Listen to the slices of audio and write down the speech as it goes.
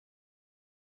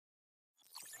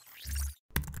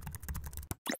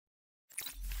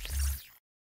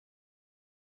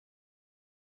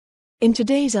In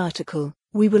today's article,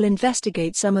 we will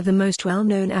investigate some of the most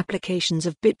well-known applications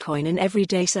of Bitcoin in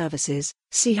everyday services,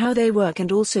 see how they work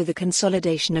and also the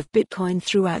consolidation of Bitcoin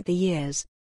throughout the years.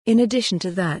 In addition to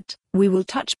that, we will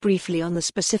touch briefly on the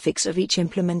specifics of each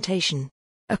implementation.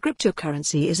 A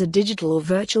cryptocurrency is a digital or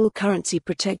virtual currency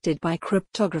protected by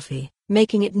cryptography,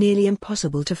 making it nearly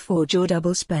impossible to forge or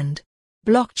double spend.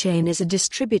 Blockchain is a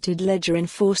distributed ledger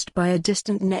enforced by a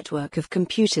distant network of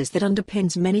computers that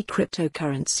underpins many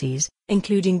cryptocurrencies,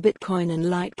 including Bitcoin and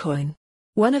Litecoin.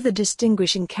 One of the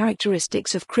distinguishing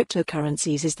characteristics of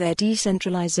cryptocurrencies is their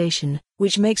decentralization,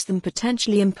 which makes them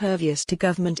potentially impervious to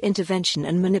government intervention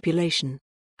and manipulation.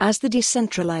 As the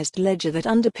decentralized ledger that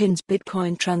underpins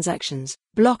Bitcoin transactions,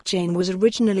 blockchain was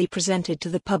originally presented to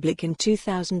the public in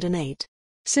 2008.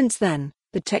 Since then,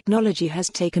 the technology has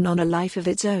taken on a life of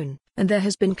its own, and there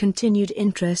has been continued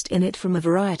interest in it from a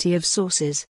variety of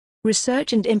sources.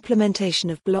 Research and implementation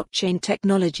of blockchain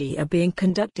technology are being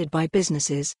conducted by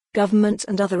businesses, governments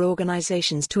and other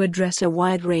organizations to address a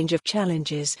wide range of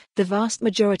challenges, the vast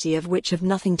majority of which have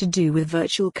nothing to do with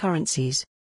virtual currencies.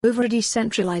 Over a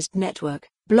decentralized network,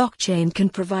 blockchain can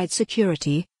provide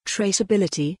security,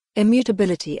 traceability,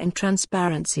 immutability and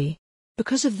transparency.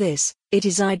 Because of this, it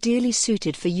is ideally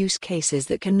suited for use cases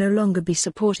that can no longer be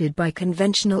supported by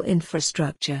conventional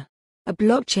infrastructure. A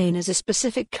blockchain is a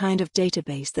specific kind of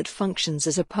database that functions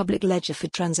as a public ledger for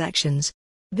transactions.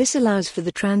 This allows for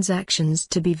the transactions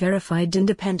to be verified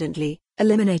independently,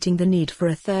 eliminating the need for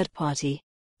a third party.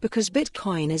 Because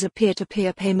Bitcoin is a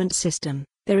peer-to-peer payment system,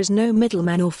 there is no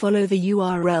middleman or follow the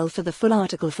URL for the full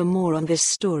article. For more on this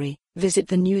story, visit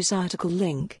the news article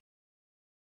link.